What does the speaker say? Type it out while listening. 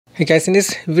Hey guys, in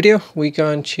this video we're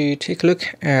going to take a look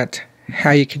at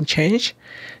how you can change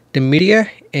the media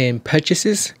and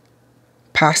purchases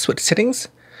password settings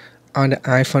on the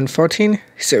iPhone 14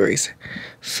 series.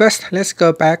 First, let's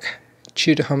go back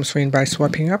to the home screen by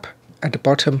swiping up at the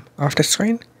bottom of the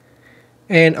screen.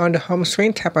 And on the home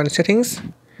screen, tap on settings.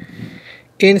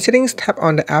 In settings, tap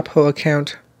on the Apple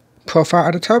account profile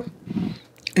at the top.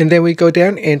 And then we go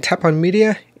down and tap on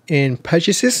media and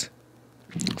purchases.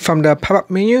 From the pop-up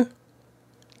menu,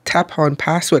 tap on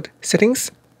password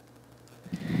settings.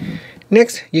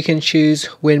 Next, you can choose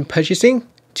when purchasing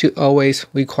to always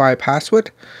require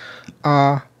password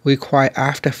or require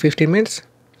after 15 minutes.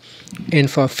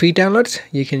 And for free downloads,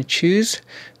 you can choose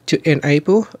to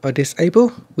enable or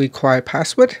disable require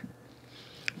password.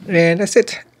 And that's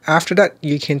it. After that,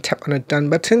 you can tap on the done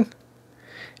button.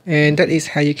 And that is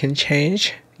how you can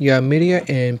change your media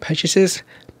and purchases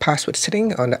password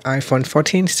setting on the iPhone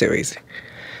 14 series.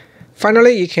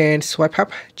 Finally, you can swipe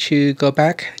up to go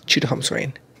back to the home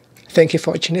screen. Thank you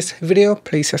for watching this video.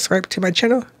 Please subscribe to my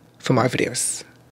channel for more videos.